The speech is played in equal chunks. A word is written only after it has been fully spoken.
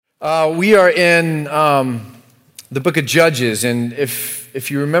We are in the book of Judges, and if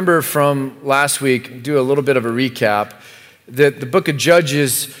you remember from last week, do a little bit of a recap, that the book of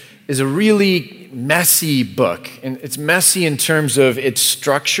Judges is a really messy book, and it's messy in terms of its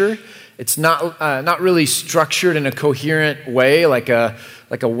structure. It's not really structured in a coherent way, like a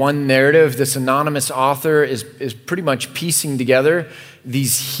one narrative. This anonymous author is pretty much piecing together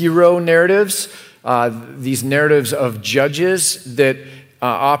these hero narratives, these narratives of judges that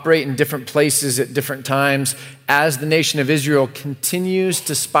operate in different places at different times as the nation of Israel continues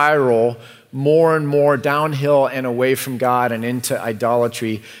to spiral more and more downhill and away from God and into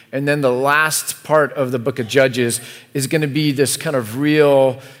idolatry. And then the last part of the book of Judges is going to be this kind of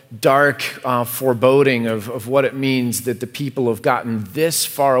real dark foreboding of what it means that the people have gotten this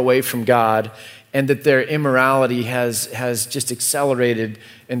far away from God and that their immorality has just accelerated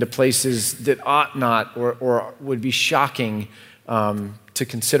into places that ought not or would be shocking to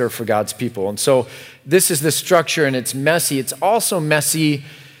consider for God's people. And so this is the structure, and it's messy. It's also messy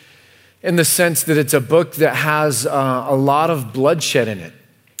in the sense that it's a book that has a lot of bloodshed in it.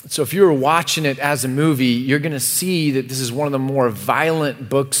 So if you were watching it as a movie, you're going to see that this is one of the more violent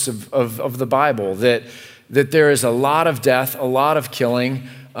books of the Bible, that there is a lot of death, a lot of killing,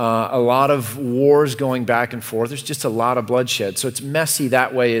 a lot of wars going back and forth. There's just a lot of bloodshed. So it's messy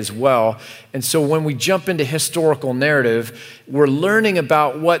that way as well. And so when we jump into historical narrative, we're learning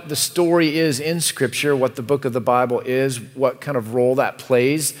about what the story is in Scripture, what the book of the Bible is, what kind of role that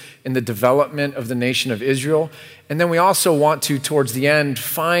plays in the development of the nation of Israel. And then we also want to, towards the end,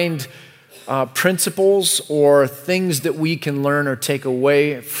 find principles or things that we can learn or take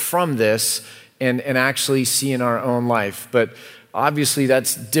away from this and actually see in our own life. But obviously,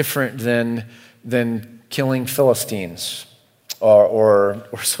 that's different than killing Philistines or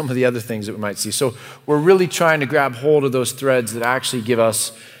some of the other things that we might see. So we're really trying to grab hold of those threads that actually give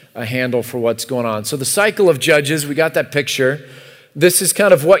us a handle for what's going on. So the cycle of Judges, we got that picture. This is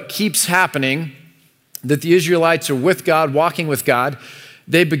kind of what keeps happening, that the Israelites are with God, walking with God.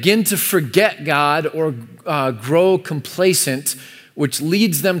 They begin to forget God or grow complacent, which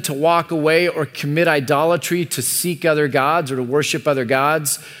leads them to walk away or commit idolatry, to seek other gods or to worship other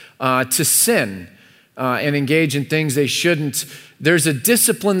gods, to sin and engage in things they shouldn't. There's a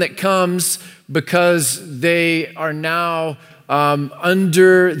discipline that comes because they are now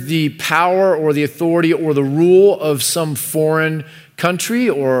under the power or the authority or the rule of some foreign country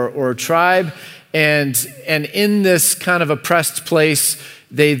or tribe. And in this kind of oppressed place,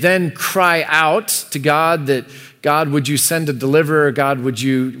 they then cry out to God that, God, would you send a deliverer? God, would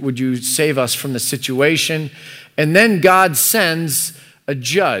you save us from the situation? And then God sends a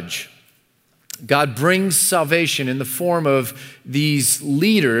judge. God brings salvation in the form of these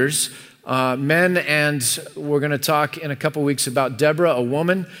leaders, men, and we're going to talk in a couple weeks about Deborah, a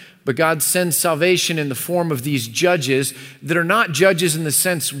woman. But God sends salvation in the form of these judges that are not judges in the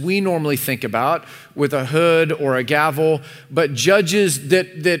sense we normally think about, with a hood or a gavel, but judges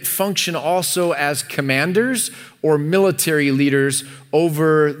that function also as commanders or military leaders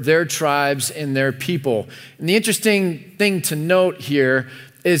over their tribes and their people. And the interesting thing to note here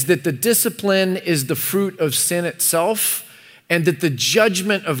is that the discipline is the fruit of sin itself, and that the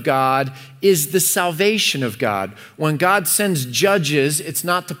judgment of God is the salvation of God. When God sends judges, it's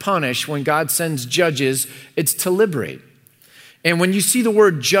not to punish. When God sends judges, it's to liberate. And when you see the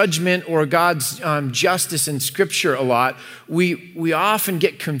word judgment or God's justice in Scripture a lot, we often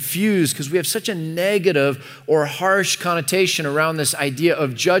get confused because we have such a negative or harsh connotation around this idea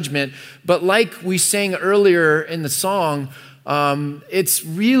of judgment. But like we sang earlier in the song, it's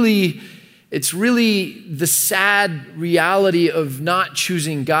really the sad reality of not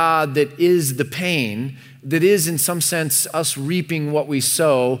choosing God that is the pain, that is in some sense us reaping what we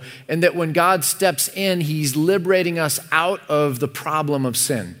sow, and that when God steps in, he's liberating us out of the problem of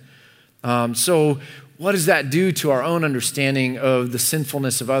sin. So what does that do to our own understanding of the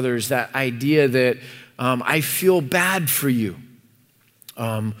sinfulness of others, that idea that I feel bad for you?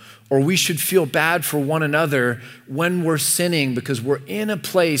 Or we should feel bad for one another when we're sinning because we're in a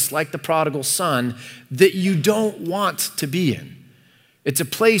place like the prodigal son that you don't want to be in. It's a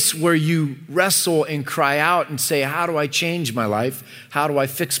place where you wrestle and cry out and say, how do I change my life? How do I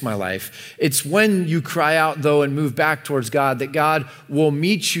fix my life? It's when you cry out, though, and move back towards God that God will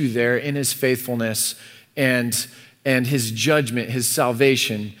meet you there in his faithfulness and his judgment, his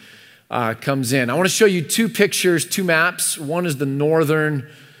salvation comes in. I want to show you two pictures, two maps. One is the northern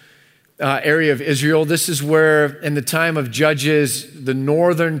area of Israel. This is where, in the time of Judges, the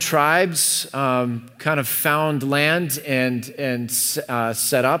northern tribes kind of found land and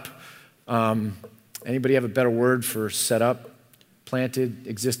set up. Anybody have a better word for set up? planted,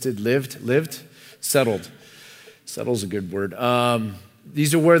 existed, lived, settled. Settle's a good word.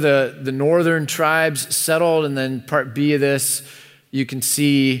 These are where the northern tribes settled, and then part B of this, you can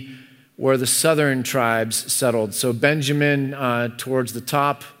see where the southern tribes settled. So Benjamin towards the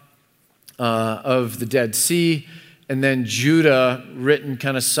top of the Dead Sea, and then Judah written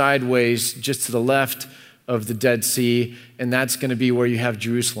kind of sideways just to the left of the Dead Sea, and that's going to be where you have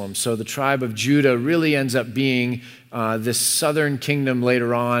Jerusalem. So the tribe of Judah really ends up being this southern kingdom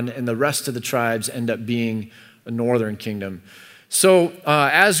later on, and the rest of the tribes end up being a northern kingdom. So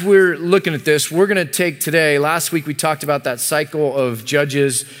as we're looking at this, we're going to take today, last week we talked about that cycle of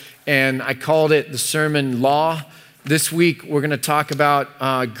Judges, and I called it the sermon law. This week we're going to talk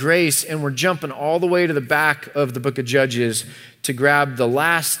about grace, and we're jumping all the way to the back of the book of Judges to grab the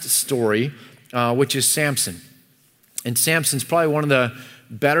last story, which is Samson. And Samson's probably one of the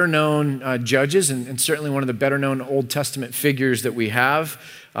better known judges, and certainly one of the better known Old Testament figures that we have.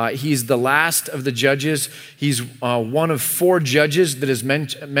 He's the last of the judges. He's one of 4 judges that is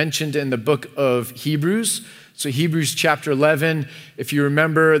mentioned in the book of Hebrews. So Hebrews chapter 11, if you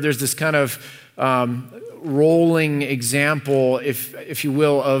remember, there's this kind of rolling example, if you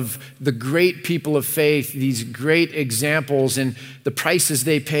will, of the great people of faith, these great examples and the prices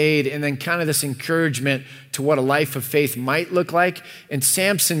they paid, and then kind of this encouragement to what a life of faith might look like. And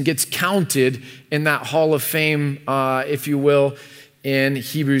Samson gets counted in that hall of fame, if you will, in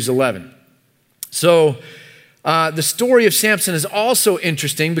Hebrews 11. So the story of Samson is also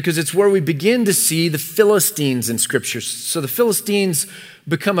interesting because it's where we begin to see the Philistines in Scripture. So the Philistines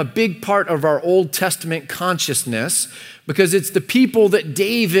become a big part of our Old Testament consciousness because it's the people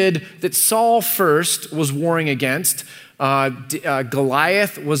that Saul first was warring against.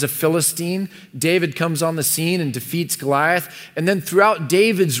 Goliath was a Philistine. David comes on the scene and defeats Goliath. And then throughout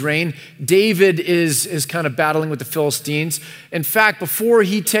David's reign, David is kind of battling with the Philistines. In fact, before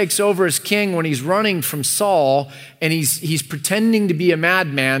he takes over as king, when he's running from Saul and he's pretending to be a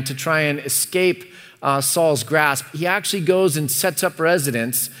madman to try and escape Saul's grasp, he actually goes and sets up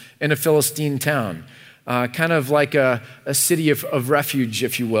residence in a Philistine town. Kind of like a city of refuge,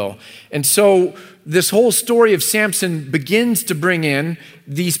 if you will. And so this whole story of Samson begins to bring in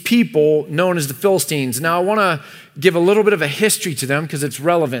these people known as the Philistines. Now, I want to give a little bit of a history to them because it's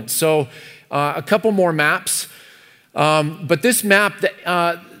relevant. So a couple more maps. But this map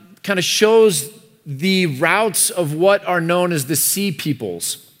that kind of shows the routes of what are known as the Sea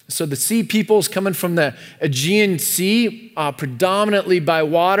Peoples. So the Sea Peoples coming from the Aegean Sea, predominantly by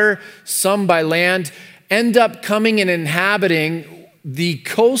water, some by land, end up coming and inhabiting the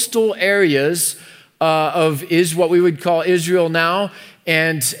coastal areas of what we would call Israel now,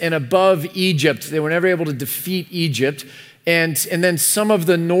 and above Egypt. They were never able to defeat Egypt. And then some of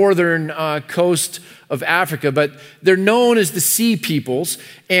the northern coast of Africa, but they're known as the Sea Peoples,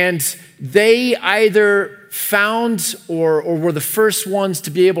 and they either found or were the first ones to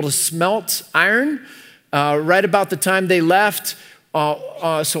be able to smelt iron right about the time they left.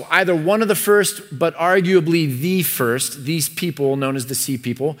 So either one of the first, but arguably the first, these people known as the Sea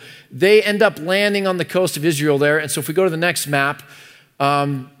People, they end up landing on the coast of Israel there. And so if we go to the next map,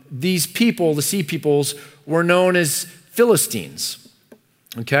 these people, the Sea Peoples, were known as Philistines,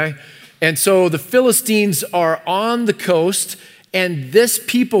 okay? And so the Philistines are on the coast, and this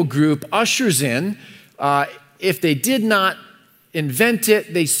people group ushers in, if they did not invent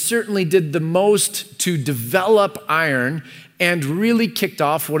it, they certainly did the most to develop iron and really kicked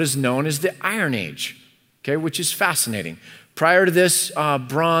off what is known as the Iron Age, okay, which is fascinating. Prior to this,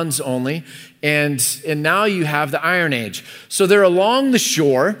 bronze only, and now you have the Iron Age. So they're along the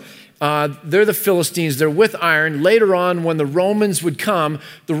shore. They're the Philistines. They're with iron. Later on, when the Romans would come,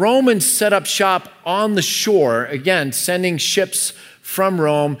 the Romans set up shop on the shore, again, sending ships from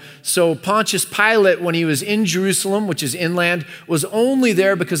Rome. So Pontius Pilate, when he was in Jerusalem, which is inland, was only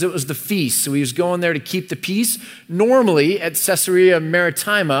there because it was the feast. So he was going there to keep the peace. Normally at Caesarea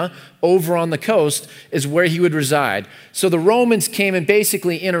Maritima, over on the coast, is where he would reside. So the Romans came and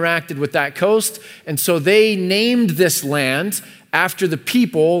basically interacted with that coast. And so they named this land after the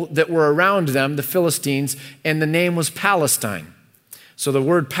people that were around them, the Philistines, and the name was Palestine. So the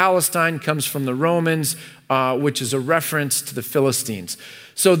word Palestine comes from the Romans, which is a reference to the Philistines.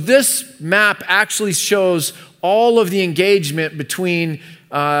 So this map actually shows all of the engagement between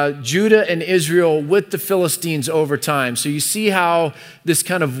Judah and Israel with the Philistines over time. So you see how this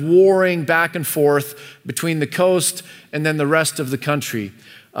kind of warring back and forth between the coast and then the rest of the country.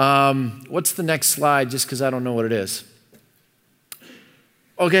 What's the next slide, just because I don't know what it is?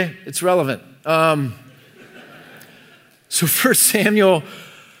 Okay, it's relevant. So 1 Samuel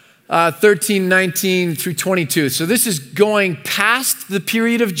 13, 19 through 22. So this is going past the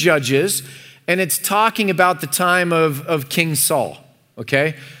period of Judges, and it's talking about the time of King Saul,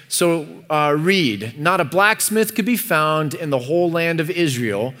 okay? So read, not a blacksmith could be found in the whole land of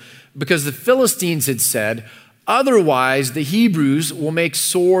Israel, because the Philistines had said, otherwise the Hebrews will make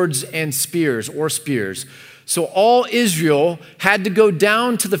swords and spears, or spears. So all Israel had to go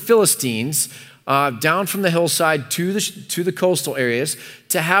down to the Philistines, down from the hillside to the coastal areas,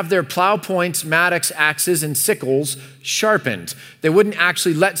 to have their plow points, mattocks, axes, and sickles sharpened. They wouldn't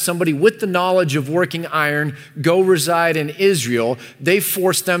actually let somebody with the knowledge of working iron go reside in Israel. They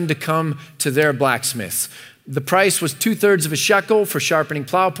forced them to come to their blacksmiths. The price was 2/3 of a shekel for sharpening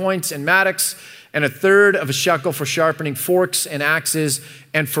plow points and mattocks, and 1/3 of a shekel for sharpening forks and axes,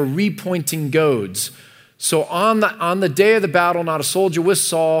 and for repointing goads. So on the day of the battle, not a soldier with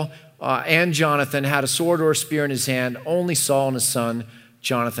Saul and Jonathan had a sword or a spear in his hand. Only Saul and his son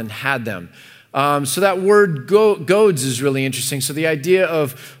Jonathan had them. So that word goads is really interesting. So the idea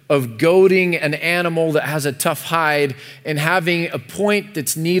of goading an animal that has a tough hide and having a point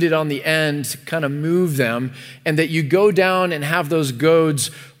that's needed on the end to kind of move them, and that you go down and have those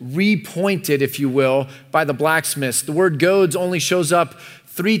goads repointed, if you will, by the blacksmiths. The word goads only shows up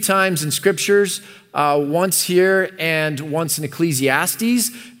 3 times in scriptures, once here and once in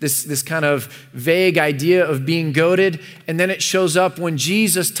Ecclesiastes, this kind of vague idea of being goaded. And then it shows up when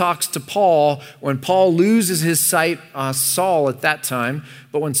Jesus talks to Paul, when Paul loses his sight, Saul at that time,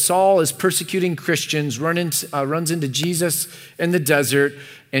 but when Saul is persecuting Christians, runs into Jesus in the desert,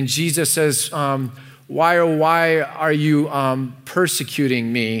 and Jesus says, why are you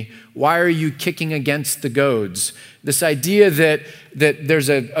persecuting me? Why are you kicking against the goads? This idea that there's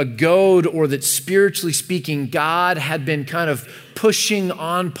a goad, or that spiritually speaking, God had been kind of pushing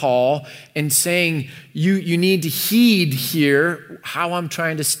on Paul and saying, you need to heed here how I'm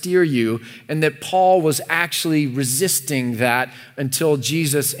trying to steer you, and that Paul was actually resisting that until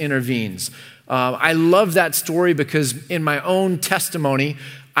Jesus intervenes. I love that story because in my own testimony,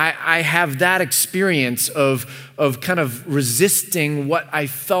 I have that experience of kind of resisting what I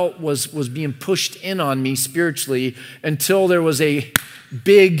felt was being pushed in on me spiritually, until there was a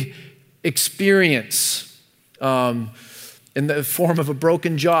big experience in the form of a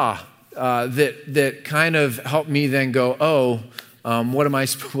broken jaw that kind of helped me then go, what am I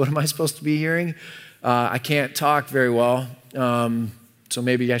supposed to be hearing? I can't talk very well, so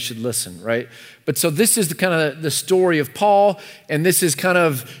maybe I should listen, right? But so this is the kind of the story of Paul, and this is kind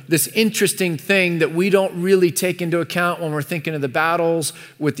of this interesting thing that we don't really take into account when we're thinking of the battles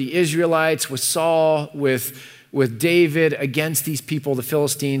with the Israelites, with Saul, with David against these people, the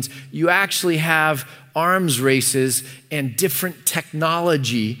Philistines. You actually have arms races and different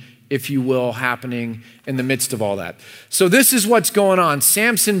technology, if you will, happening in the midst of all that. So this is what's going on.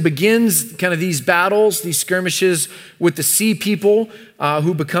 Samson begins kind of these battles, these skirmishes with the sea people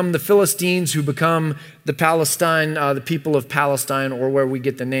who become the Philistines, who become the people of Palestine, or where we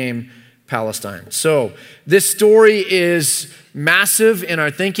get the name Palestine. So this story is massive in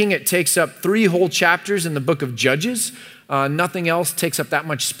our thinking. It takes up 3 whole chapters in the book of Judges. Nothing else takes up that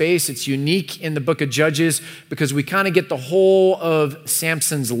much space. It's unique in the book of Judges because we kind of get the whole of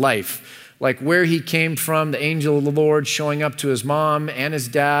Samson's life, like where he came from, the angel of the Lord showing up to his mom and his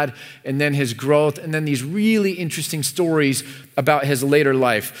dad, and then his growth, and then these really interesting stories about his later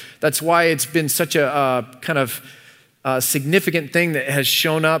life. That's why it's been such a kind of significant thing that has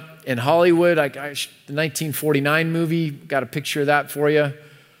shown up in Hollywood. The 1949 movie, got a picture of that for you.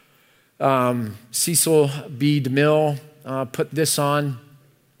 Cecil B. DeMille put this on.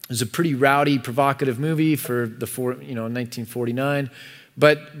 It was a pretty rowdy, provocative movie for 1949.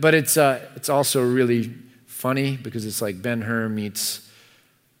 But it's also really funny because it's like Ben-Hur meets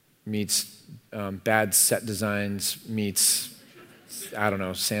bad set designs meets, I don't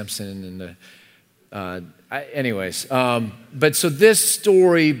know, Samson and anyways. But so this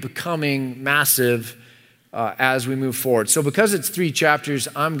story becoming massive as we move forward. So because it's 3 chapters,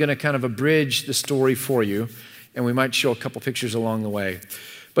 I'm going to kind of abridge the story for you, and we might show a couple pictures along the way.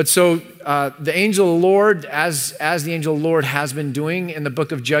 But so the angel of the Lord, as the angel of the Lord has been doing in the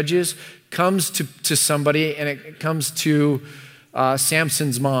book of Judges, comes to somebody, and it comes to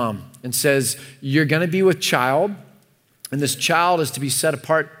Samson's mom and says, you're going to be with child, and this child is to be set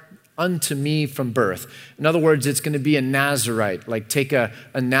apart unto me from birth. In other words, it's going to be a Nazirite, like take a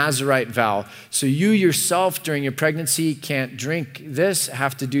Nazirite vow. So you yourself during your pregnancy can't drink this,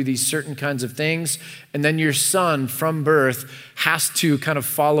 have to do these certain kinds of things. And then your son from birth has to kind of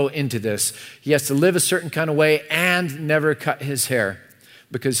follow into this. He has to live a certain kind of way and never cut his hair,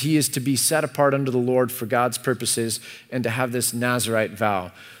 because he is to be set apart unto the Lord for God's purposes and to have this Nazirite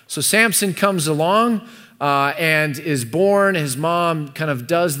vow. So Samson comes along and is born. His mom kind of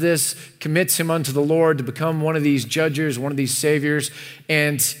does this, commits him unto the Lord to become one of these judges, one of these saviors,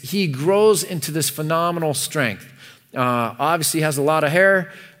 and he grows into this phenomenal strength. Obviously has a lot of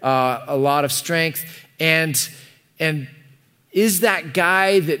hair, a lot of strength, and is that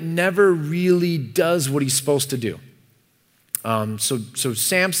guy that never really does what he's supposed to do. So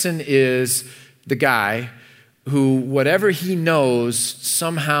Samson is the guy who, whatever he knows,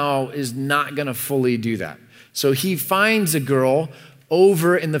 somehow is not going to fully do that. So he finds a girl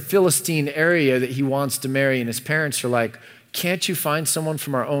over in the Philistine area that he wants to marry, and his parents are like, can't you find someone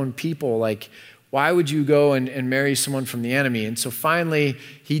from our own people? Like, why would you go and marry someone from the enemy? And so finally,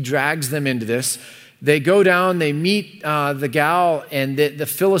 he drags them into this. They go down, they meet the gal, and the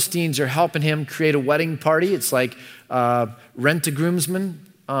Philistines are helping him create a wedding party. It's like rent-a-groomsman,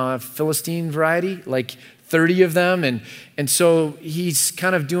 Philistine variety, like 30 of them. And so he's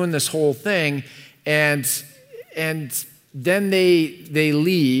kind of doing this whole thing. And then they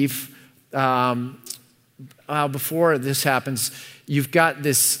leave. Before this happens, you've got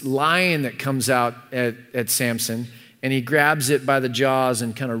this lion that comes out at Samson, and he grabs it by the jaws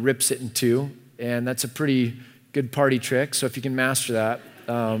and kind of rips it in two. And that's a pretty good party trick. So if you can master that,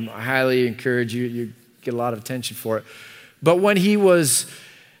 I highly encourage you. You get a lot of attention for it. But when he was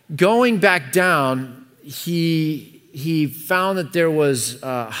going back down, he found that there was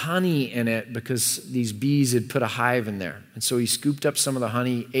honey in it because these bees had put a hive in there. And so he scooped up some of the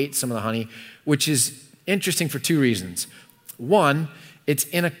honey, ate some of the honey, which is interesting for two reasons. One, it's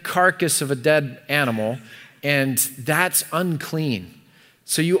in a carcass of a dead animal, and that's unclean.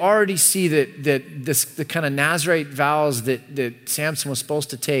 So you already see that the kind of Nazirite vows that Samson was supposed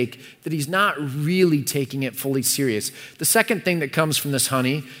to take, that he's not really taking it fully serious. The second thing that comes from this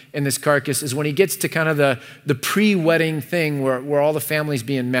honey and this carcass is when he gets to kind of the pre-wedding thing where all the family's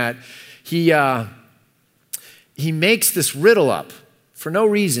being met, he makes this riddle up for no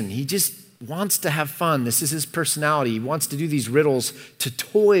reason. He just wants to have fun. This is his personality. He wants to do these riddles to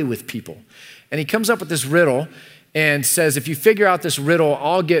toy with people. And he comes up with this riddle and says, if you figure out this riddle,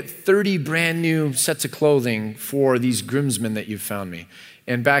 I'll get 30 brand new sets of clothing for these groomsmen that you've found me.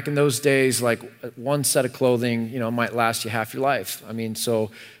 And back in those days, like one set of clothing, might last you half your life. I mean,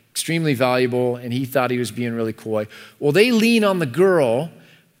 so extremely valuable, and he thought he was being really coy. Well, they lean on the girl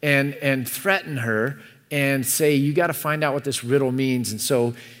and threaten her and say, you got to find out what this riddle means. And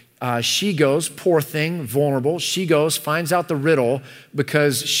so she goes, poor thing, vulnerable. She goes, finds out the riddle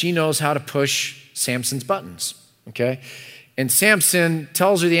because she knows how to push Samson's buttons. Okay? And Samson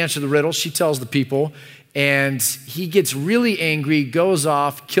tells her the answer to the riddle. She tells the people, and he gets really angry, goes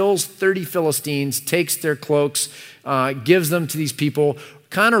off, kills 30 Philistines, takes their cloaks, gives them to these people,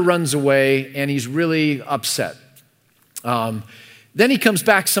 kind of runs away, and he's really upset. Then he comes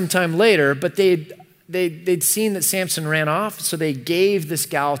back sometime later, but they'd seen that Samson ran off, so they gave this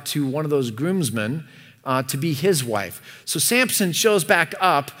gal to one of those groomsmen to be his wife. So Samson shows back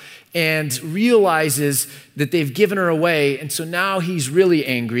up and realizes that they've given her away, and so now he's really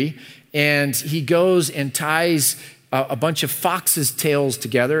angry, and he goes and ties a bunch of foxes' tails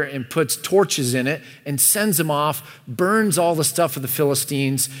together and puts torches in it and sends them off, burns all the stuff of the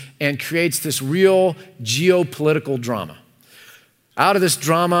Philistines, and creates this real geopolitical drama. Out of this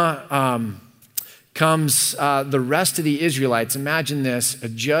drama comes the rest of the Israelites. Imagine this: a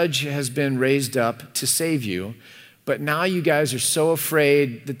judge has been raised up to save you, but now you guys are so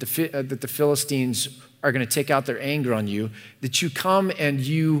afraid that the Philistines are going to take out their anger on you that you come and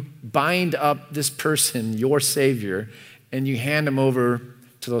you bind up this person, your savior, and you hand him over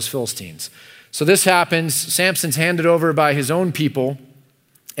to those Philistines. So this happens. Samson's handed over by his own people,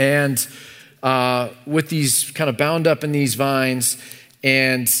 and with these kind of bound up in these vines,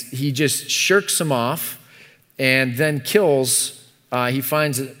 and he just shirks them off and then kills. He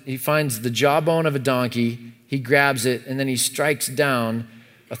finds the jawbone of a donkey. He grabs it, and then he strikes down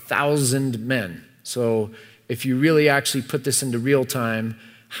 1,000 men. So if you really actually put this into real time,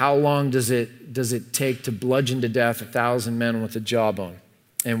 how long does it take to bludgeon to death 1,000 men with a jawbone?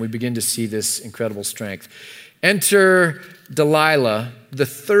 And we begin to see this incredible strength. Enter Delilah, the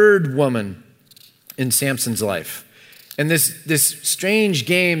third woman in Samson's life. And this strange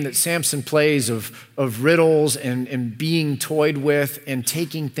game that Samson plays of riddles and being toyed with and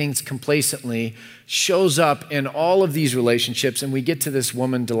taking things complacently shows up in all of these relationships. And we get to this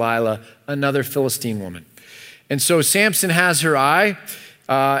woman, Delilah, another Philistine woman. And so Samson has her eye,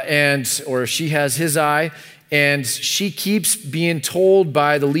 or she has his eye, and she keeps being told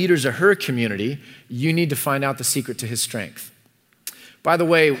by the leaders of her community, you need to find out the secret to his strength. By the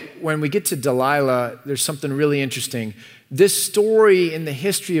way, when we get to Delilah, there's something really interesting. this story in the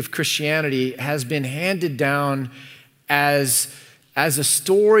history of Christianity has been handed down as a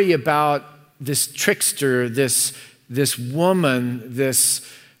story about this trickster, this woman, this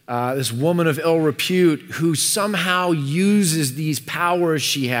woman of ill repute who somehow uses these powers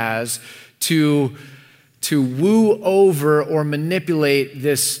she has to woo over or manipulate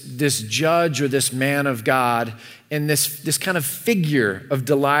this judge or this man of God. And this kind of figure of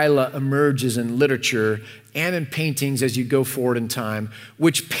Delilah emerges in literature and in paintings as you go forward in time,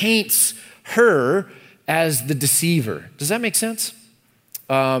 which paints her as the deceiver. Does that make sense?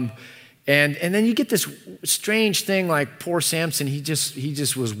 And then you get this strange thing like poor Samson, he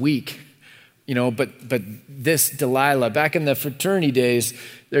just was weak, but this Delilah, back in the fraternity days,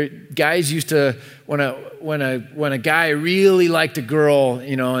 guys used to, when a guy really liked a girl,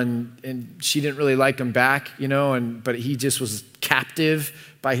 and she didn't really like him back, but he just was captive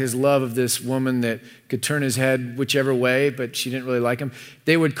by his love of this woman that could turn his head whichever way, but she didn't really like him.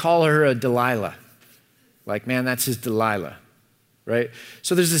 They would call her a Delilah. Like, man, that's his Delilah, right?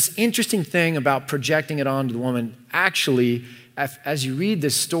 So there's this interesting thing about projecting it onto the woman. Actually, as you read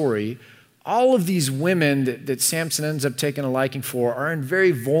this story, all of these women that Samson ends up taking a liking for are in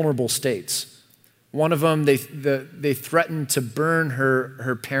very vulnerable states. One of them, they threatened to burn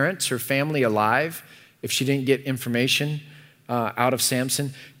her parents, her family alive if she didn't get information out of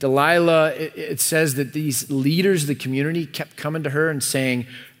Samson. Delilah, it says that these leaders of the community kept coming to her and saying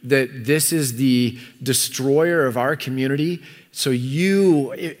that this is the destroyer of our community. So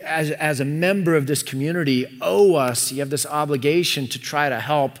you, as a member of this community, owe us, you have this obligation to try to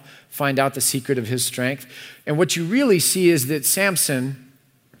help find out the secret of his strength. And what you really see is that Samson's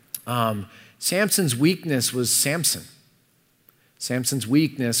weakness was Samson. Samson's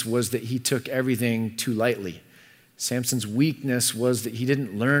weakness was that he took everything too lightly. Samson's weakness was that he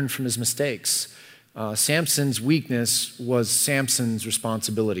didn't learn from his mistakes. Samson's weakness was Samson's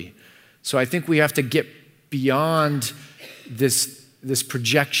responsibility. So I think we have to get beyond this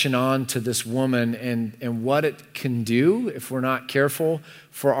projection onto this woman and what it can do if we're not careful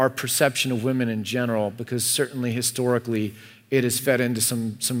for our perception of women in general, because certainly historically it has fed into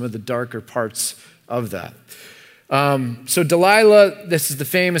some of the darker parts of that. So Delilah, this is the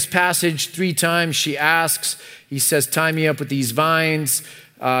famous passage, 3 times she asks. He says, tie me up with these vines.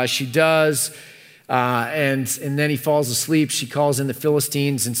 She does. And then he falls asleep. She calls in the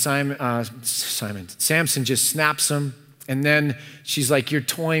Philistines, and Samson just snaps him. And then she's like, you're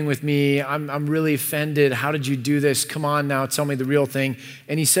toying with me. I'm really offended. How did you do this? Come on now, tell me the real thing.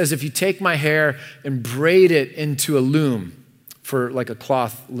 And he says, if you take my hair and braid it into a loom, for like a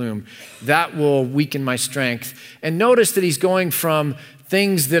cloth loom, that will weaken my strength. And notice that he's going from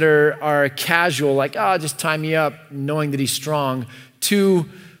things that are casual, like, just tie me up, knowing that he's strong, to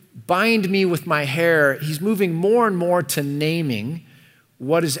bind me with my hair. He's moving more and more to naming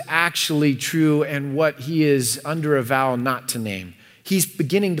what is actually true and what he is under a vow not to name. He's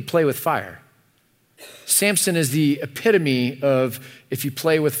beginning to play with fire. Samson is the epitome of if you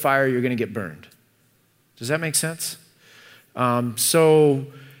play with fire, you're going to get burned. Does that make sense? So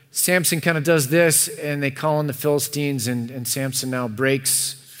Samson kind of does this, and they call in the Philistines, and Samson now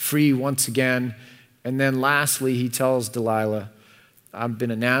breaks free once again. And then lastly, he tells Delilah, I've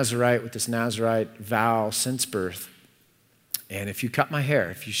been a Nazirite with this Nazirite vow since birth. And if you cut my hair,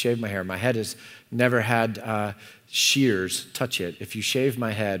 if you shave my hair, my head has never had shears touch it. If you shave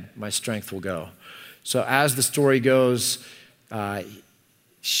my head, my strength will go. So as the story goes,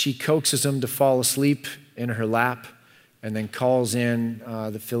 she coaxes him to fall asleep in her lap, and then calls in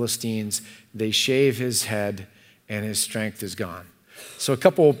the Philistines. They shave his head, and his strength is gone. So a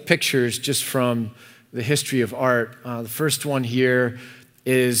couple pictures just from the history of art. The first one here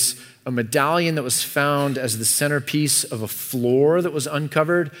is a medallion that was found as the centerpiece of a floor that was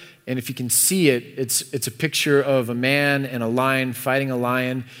uncovered. And if you can see it, it's a picture of a man and a lion fighting a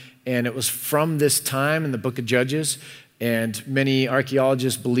lion. And it was from this time in the book of Judges. And many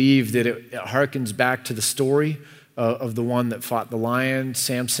archaeologists believe that it harkens back to the story of the one that fought the lion,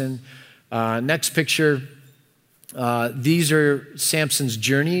 Samson. Next picture, these are Samson's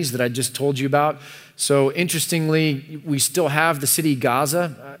journeys that I just told you about. So interestingly, we still have the city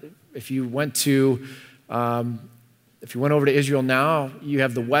Gaza. If you went over to Israel now, you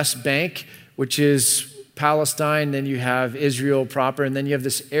have the West Bank, which is Palestine, then you have Israel proper, and then you have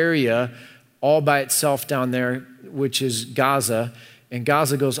this area all by itself down there, which is Gaza. And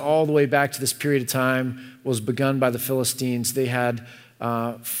Gaza goes all the way back to this period of time, was begun by the Philistines. They had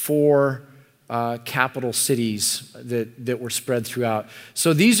 4 capital cities that were spread throughout.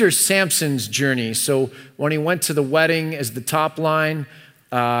 So these are Samson's journeys. So when he went to the wedding as the top line,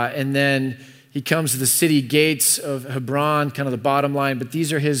 and then he comes to the city gates of Hebron, kind of the bottom line, but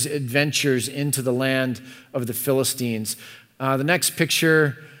these are his adventures into the land of the Philistines. The next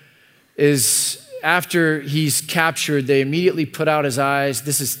picture is after he's captured, they immediately put out his eyes.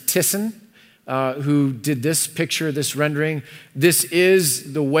 This is Tison, who did this picture, this rendering. This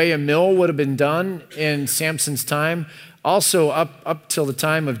is the way a mill would have been done in Samson's time. Also, up till the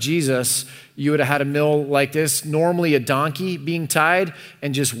time of Jesus, you would have had a mill like this, normally a donkey being tied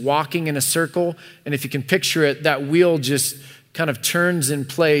and just walking in a circle. And if you can picture it, that wheel just kind of turns in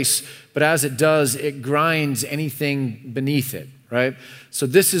place, but as it does, it grinds anything beneath it, right? So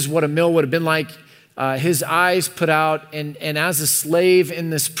this is what a mill would have been like. His eyes put out, and as a slave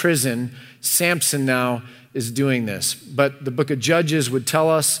in this prison, Samson now is doing this. But the book of Judges would tell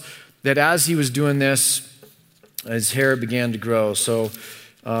us that as he was doing this, his hair began to grow. So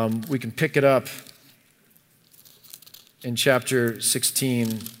we can pick it up in chapter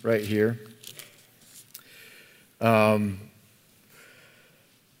 16 right here.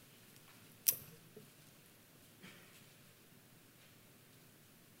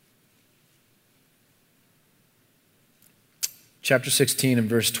 Chapter 16 and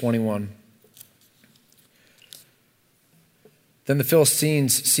verse 21. Then the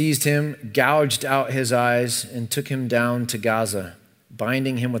Philistines seized him, gouged out his eyes, and took him down to Gaza,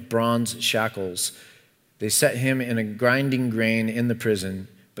 binding him with bronze shackles. They set him in a grinding grain in the prison,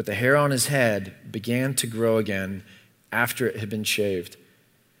 but the hair on his head began to grow again after it had been shaved.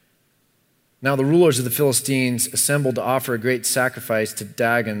 Now the rulers of the Philistines assembled to offer a great sacrifice to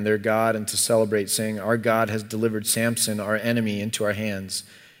Dagon, their god, and to celebrate, saying, "Our God has delivered Samson, our enemy, into our hands."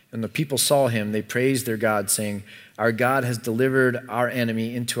 And the people saw him, they praised their God, saying, "Our God has delivered our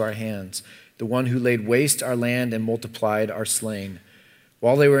enemy into our hands, the one who laid waste our land and multiplied our slain."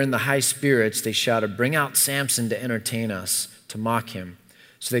 While they were in the high spirits, they shouted, "Bring out Samson to entertain us, to mock him."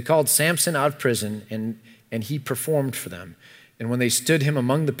 So they called Samson out of prison, and he performed for them. And when they stood him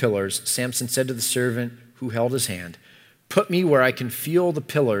among the pillars, Samson said to the servant who held his hand, "Put me where I can feel the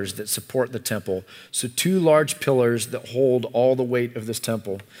pillars that support the temple, so 2 large pillars that hold all the weight of this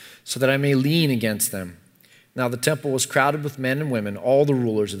temple, so that I may lean against them." Now the temple was crowded with men and women. All the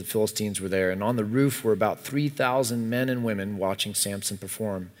rulers of the Philistines were there, and on the roof were about 3,000 men and women watching Samson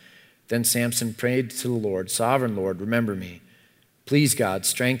perform. Then Samson prayed to the Lord, "Sovereign Lord, remember me. Please, God,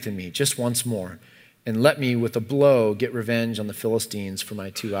 strengthen me just once more, and let me with a blow get revenge on the Philistines for my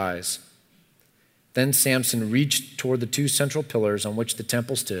 2 eyes." Then Samson reached toward the 2 central pillars on which the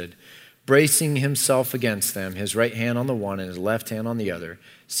temple stood. Bracing himself against them, his right hand on the one and his left hand on the other,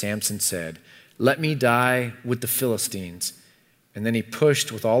 Samson said, "Let me die with the Philistines." And then he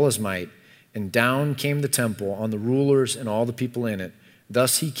pushed with all his might, and down came the temple on the rulers and all the people in it.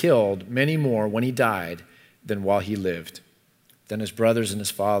 Thus he killed many more when he died than while he lived. Then his brothers and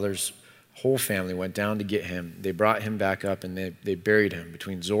his father's whole family went down to get him. They brought him back up, and they buried him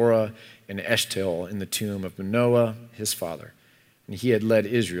between Zorah and Eshtaol in the tomb of Manoah, his father. And he had led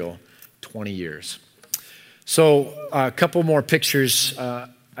Israel 20 years. So a couple more pictures.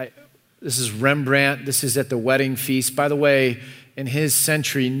 This is Rembrandt. This is at the wedding feast. By the way, in his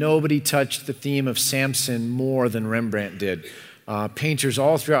century, nobody touched the theme of Samson more than Rembrandt did. Painters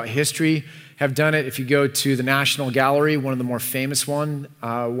all throughout history have done it. If you go to the National Gallery, one of the more famous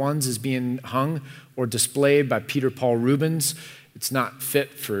ones is being hung or displayed by Peter Paul Rubens. It's not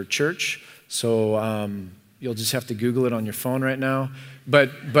fit for church, so you'll just have to Google it on your phone right now. But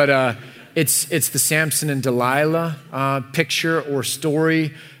it's the Samson and Delilah picture or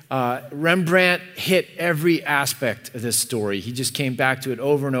story. Rembrandt hit every aspect of this story. He just came back to it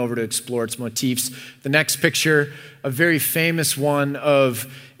over and over to explore its motifs. The next picture, a very famous one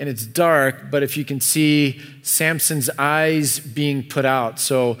and it's dark, but if you can see Samson's eyes being put out.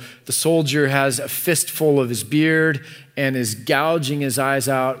 So the soldier has a fistful of his beard and is gouging his eyes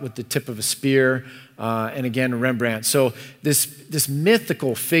out with the tip of a spear. And again, Rembrandt. So this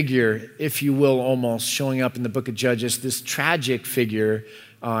mythical figure, if you will, almost showing up in the book of Judges, this tragic figure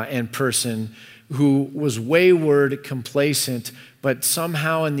and person who was wayward, complacent, but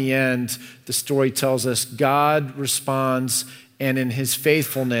somehow in the end, the story tells us God responds and in his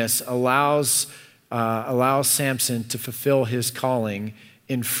faithfulness allows Samson to fulfill his calling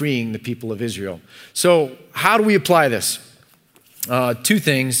in freeing the people of Israel. So how do we apply this? 2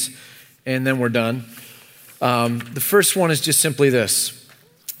 things, and then we're done. The first one is just simply this.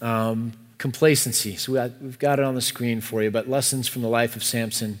 Complacency. So we've got it on the screen for you, but lessons from the life of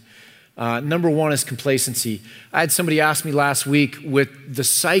Samson. Number one is complacency. I had somebody ask me last week with the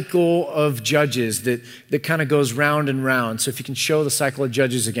cycle of Judges that kind of goes round and round. So if you can show the cycle of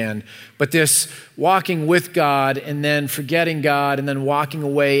Judges again. But this walking with God and then forgetting God and then walking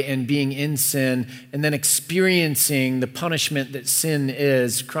away and being in sin and then experiencing the punishment that sin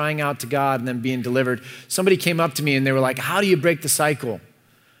is, crying out to God and then being delivered. Somebody came up to me and they were like, how do you break the cycle?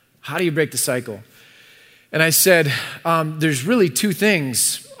 How do you break the cycle? And I said, there's really two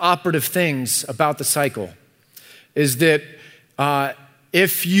things, operative things about the cycle, is that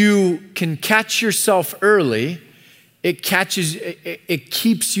if you can catch yourself early, it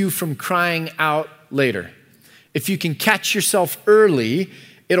keeps you from crying out later. If you can catch yourself early,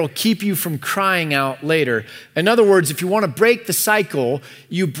 it'll keep you from crying out later. In other words, if you want to break the cycle,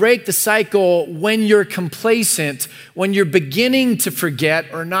 you break the cycle when you're complacent, when you're beginning to forget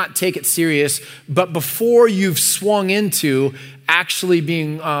or not take it serious, but before you've swung into actually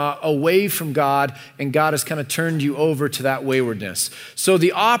being away from God and God has kind of turned you over to that waywardness. So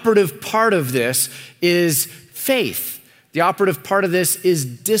the operative part of this is faith. The operative part of this is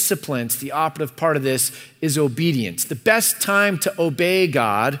disciplines. The operative part of this is obedience. The best time to obey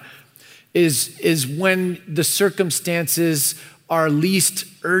God is when the circumstances are least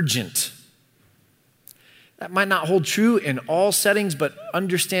urgent. That might not hold true in all settings, but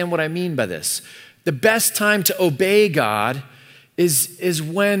understand what I mean by this. The best time to obey God is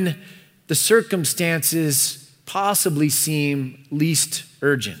when the circumstances possibly seem least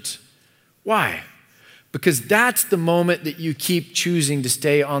urgent. Why? Because that's the moment that you keep choosing to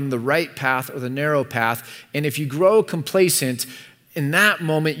stay on the right path or the narrow path. And if you grow complacent, in that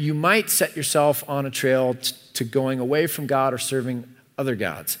moment, you might set yourself on a trail to going away from God or serving other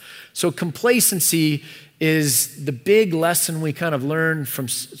gods. So complacency is the big lesson we kind of learn from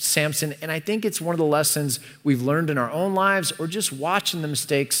Samson. And I think it's one of the lessons we've learned in our own lives or just watching the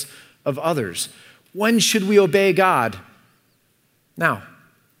mistakes of others. When should we obey God? Now.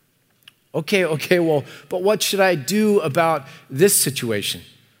 Okay, well, but what should I do about this situation?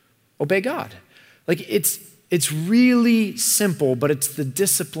 Obey God. Like it's really simple, but it's the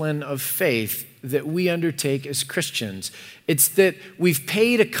discipline of faith that we undertake as Christians. It's that we've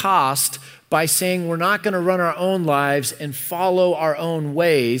paid a cost by saying we're not going to run our own lives and follow our own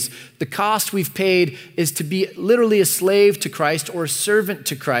ways. The cost we've paid is to be literally a slave to Christ or a servant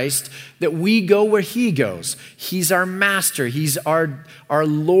to Christ, that we go where he goes. He's our master. He's our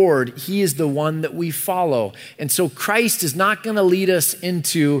Lord. He is the one that we follow. And so Christ is not going to lead us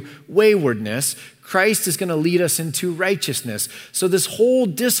into waywardness. Christ is going to lead us into righteousness. So this whole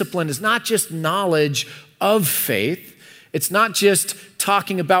discipline is not just knowledge of faith. It's not just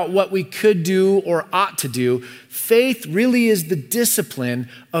talking about what we could do or ought to do. Faith really is the discipline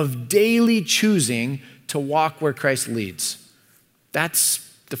of daily choosing to walk where Christ leads. That's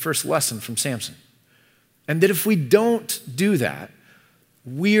the first lesson from Samson. And that if we don't do that,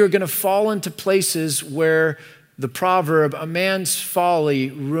 we are going to fall into places where the proverb, a man's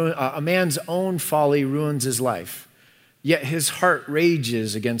own folly ruins his life, yet his heart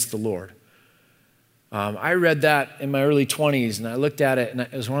rages against the Lord. I read that in my early 20s, and I looked at it, and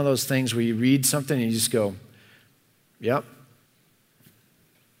it was one of those things where you read something and you just go, yep.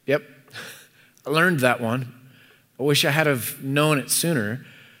 I learned that one. I wish I had have known it sooner,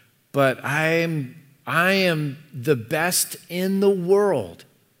 but I am the best in the world.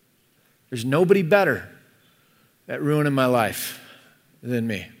 There's nobody better at ruining my life than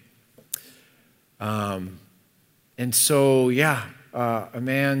me. And so, a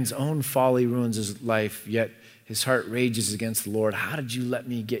man's own folly ruins his life, yet his heart rages against the Lord. How did you let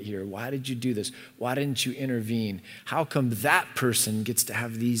me get here? Why did you do this? Why didn't you intervene? How come that person gets to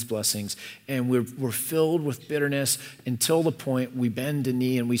have these blessings? And we're filled with bitterness until the point we bend the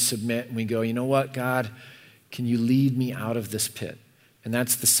knee and we submit and we go, you know what, God, can you lead me out of this pit? And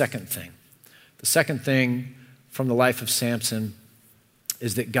that's the second thing. The second thing from the life of Samson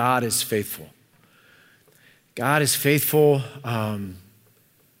is that God is faithful. God is faithful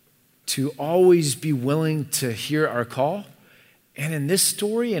to always be willing to hear our call. And in this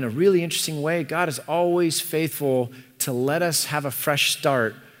story, in a really interesting way, God is always faithful to let us have a fresh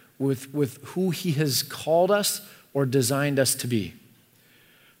start with who he has called us or designed us to be.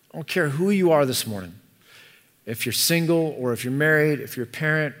 I don't care who you are this morning. If you're single or if you're married, if you're a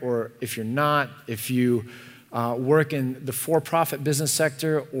parent or if you're not, if you work in the for-profit business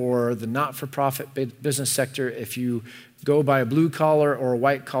sector or the not-for-profit business sector, if you go by a blue collar or a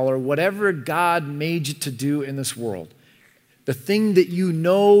white collar, whatever God made you to do in this world, the thing that you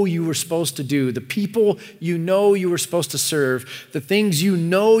know you were supposed to do, the people you know you were supposed to serve, the things you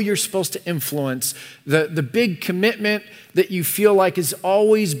know you're supposed to influence, the big commitment that you feel like has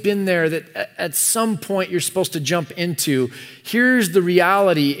always been there that at some point you're supposed to jump into. Here's the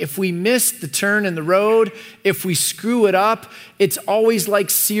reality. If we miss the turn in the road, if we screw it up, it's always like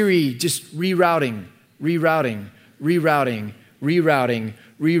Siri, just rerouting.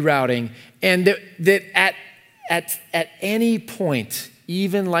 And that at any point,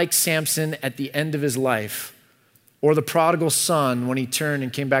 even like Samson at the end of his life, or the prodigal son when he turned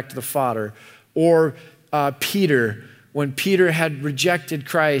and came back to the Father, or Peter, when Peter had rejected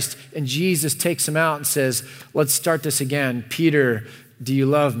Christ and Jesus takes him out and says, let's start this again. Peter, do you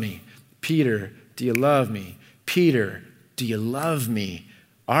love me? Peter, do you love me? Peter, do you love me?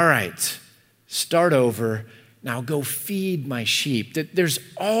 All right, start over. Now go feed my sheep. That there's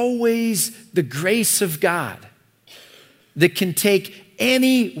always the grace of God that can take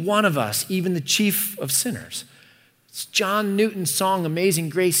any one of us, even the chief of sinners. It's John Newton's song, Amazing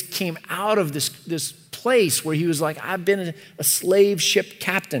Grace, came out of this place where he was like, I've been a slave ship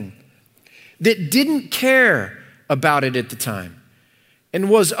captain that didn't care about it at the time and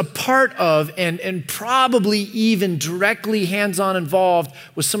was a part of and probably even directly hands-on involved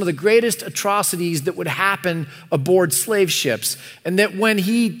with some of the greatest atrocities that would happen aboard slave ships. And that when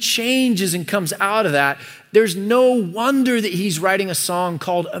he changes and comes out of that, there's no wonder that he's writing a song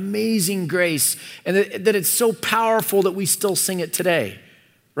called Amazing Grace, and that it's so powerful that we still sing it today,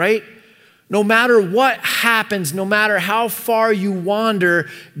 right? No matter what happens, no matter how far you wander,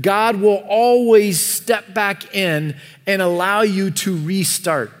 God will always step back in and allow you to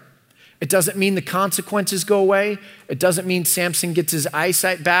restart. It doesn't mean the consequences go away. It doesn't mean Samson gets his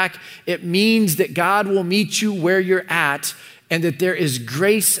eyesight back. It means that God will meet you where you're at and that there is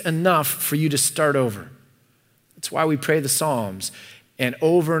grace enough for you to start over. That's why we pray the Psalms. And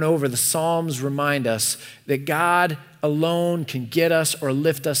over, the Psalms remind us that God alone can get us or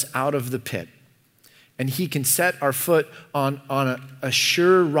lift us out of the pit. And he can set our foot on a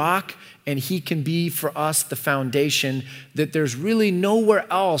sure rock, and he can be for us the foundation that there's really nowhere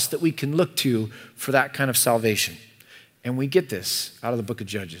else that we can look to for that kind of salvation. And we get this out of the book of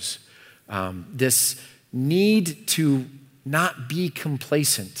Judges. This need to not be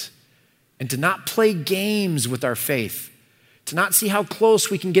complacent and to not play games with our faith, to not see how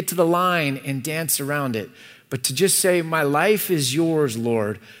close we can get to the line and dance around it, but to just say, my life is yours,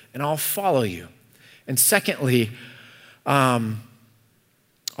 Lord, and I'll follow you. And secondly, I'm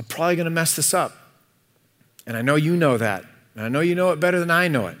probably going to mess this up. And I know you know that. And I know you know it better than I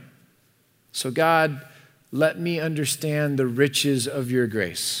know it. So God, let me understand the riches of your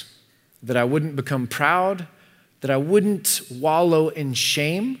grace, that I wouldn't become proud, that I wouldn't wallow in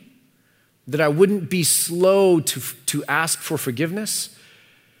shame, that I wouldn't be slow to ask for forgiveness,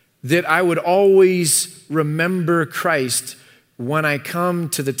 that I would always remember Christ when I come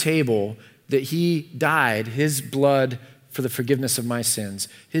to the table, that he died, his blood for the forgiveness of my sins,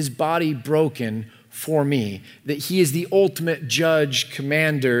 his body broken for me, that he is the ultimate judge,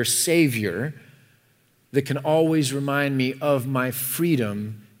 commander, savior that can always remind me of my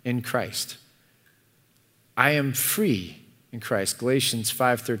freedom in Christ. I am free in Christ. Galatians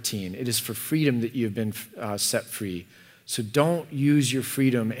 5:13. It is for freedom that you have been set free. So don't use your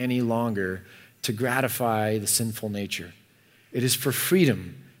freedom any longer to gratify the sinful nature. It is for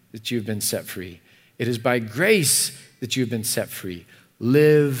freedom that you've been set free. It is by grace that you've been set free.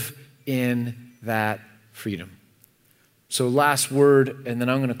 Live in that freedom. So last word, and then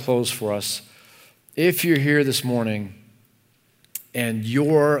I'm going to close for us. If you're here this morning and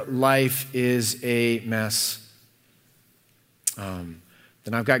your life is a mess,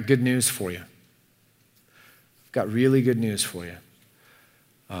 then I've got good news for you. I've got really good news for you.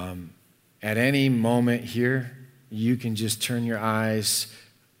 At any moment here, you can just turn your eyes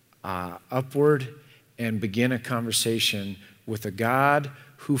upward and begin a conversation with a God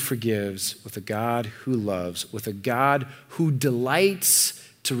who forgives, with a God who loves, with a God who delights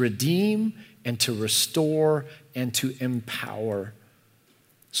to redeem and to restore and to empower.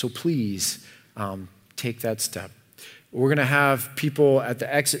 So please take that step. We're going to have people at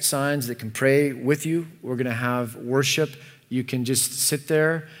the exit signs that can pray with you. We're going to have worship. You can just sit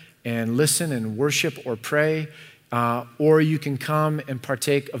there and listen and worship or pray. Or you can come and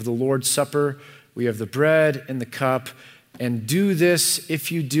partake of the Lord's Supper. We have the bread and the cup. And do this,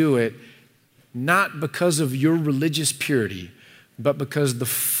 if you do it, not because of your religious purity, but because the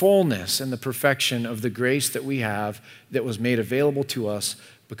fullness and the perfection of the grace that we have that was made available to us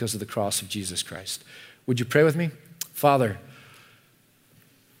because of the cross of Jesus Christ. Would you pray with me? Father,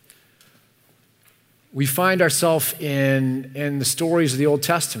 We find ourselves in the stories of the Old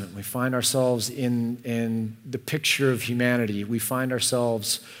Testament. We find ourselves in the picture of humanity. We find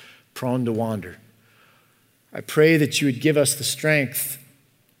ourselves prone to wander. I pray that you would give us the strength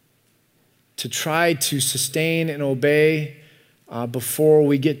to try to sustain and obey before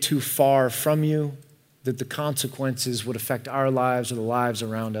we get too far from you, that the consequences would affect our lives or the lives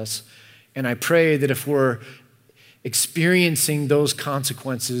around us. And I pray that if we're experiencing those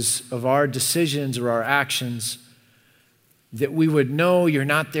consequences of our decisions or our actions, that we would know you're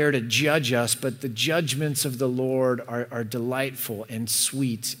not there to judge us, but the judgments of the Lord are delightful and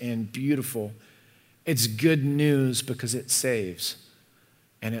sweet and beautiful. It's good news because it saves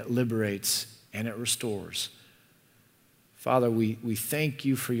and it liberates and it restores. Father, we thank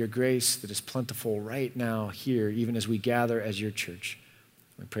you for your grace that is plentiful right now here, even as we gather as your church.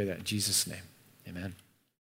 We pray that in Jesus' name. Amen.